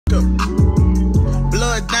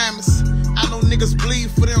Blood diamonds, I know niggas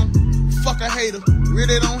bleed for them. Fuck a hater,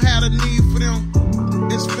 really don't have a need for them.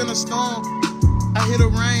 It's finna storm, I hear the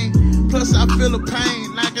rain, plus I feel the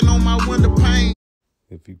pain, knocking on my window pane.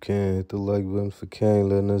 If you can, hit the like button for Cain,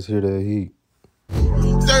 letting us hear that heat.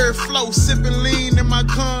 Third floor, sipping lean in my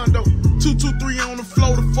condo. 223 on the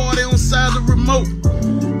floor, the 40 on side of the remote.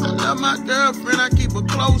 I love my girlfriend, I keep her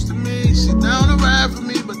close to me. She down to ride for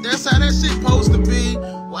me, but that's how that shit supposed to be.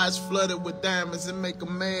 Watch flooded with diamonds and make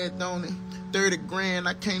 'em mad, don't it? 30 grand,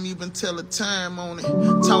 I can't even tell the time on it.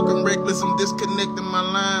 Talking reckless, I'm disconnecting my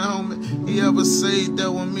line, homie. He ever say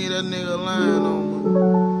that with me, that nigga lying on me.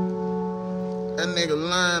 That nigga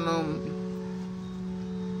lying on me.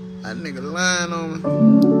 That nigga lying on me.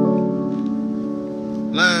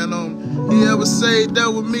 Lying on me. He ever say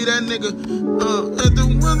that with me, that nigga at the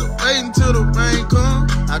window, waiting till the rain come.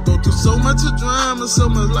 I go through so much of drama, so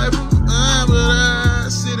much life on mine, but I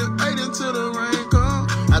sit and wait until the rain come.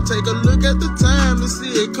 I take a look at the time and see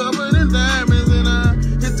it covered in diamonds, and I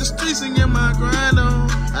hit the streets and get my grind on.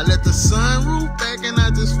 I let the sun root back and I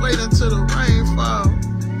just wait until the rain fall.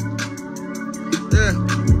 Yeah,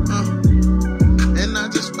 and I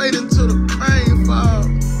just wait until the rain fall.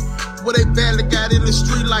 Well, they barely got in the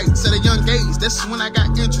street lights at a young age. That's when I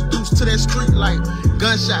got introduced to that street light.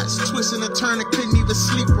 Gunshots, twisting and turning, couldn't even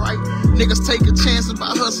sleep right. Niggas taking chances by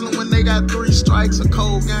hustling when they got 3 strikes. A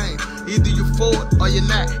cold game. Either you for it or you're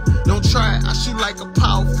not. Don't try it. I shoot like a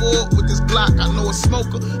power forward with this Glock. I know a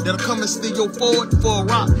smoker that'll come and steal your forward for a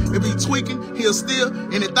rock. If he tweaking, he'll steal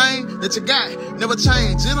anything that you got. Never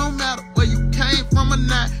change. It don't matter where you came from or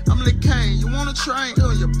not. I'm Mista Cain. You wanna train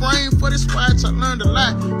on your brain for this watch? I learned a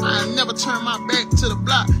lot. I ain't never turn my back to the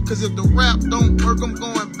block. Cause if the rap don't work, I'm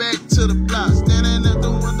going back to the block. Standing at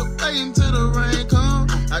the window waiting till the rain come.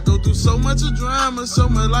 I go through so much of drama, so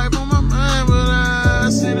much life on my mind, but I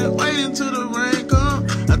sit and waiting till the rain come.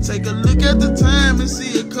 I take a look at the time and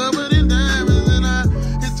see it covered in diamonds, and I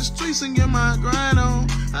hit the streets and get my grind on.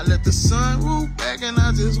 I let the sun root back and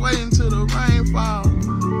I just wait until the rain fall.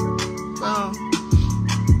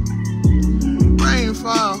 Rain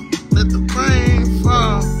fall, let the rain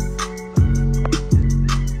fall.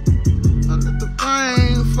 I let the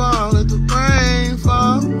rain fall, let the rain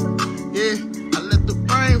fall. Yeah, I let the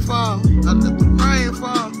rain fall, I let the rain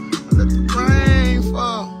fall, I let the rain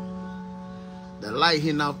fall. That light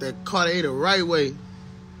hitting off that car, they the right way.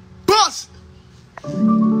 Bust!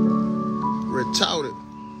 Retarded.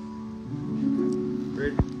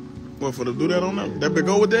 Ready? What, for to do that on them? That big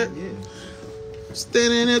go with that? Yeah.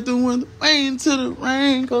 Standing at the window, waiting till the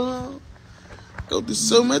rain go. Go through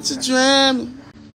so much of drama.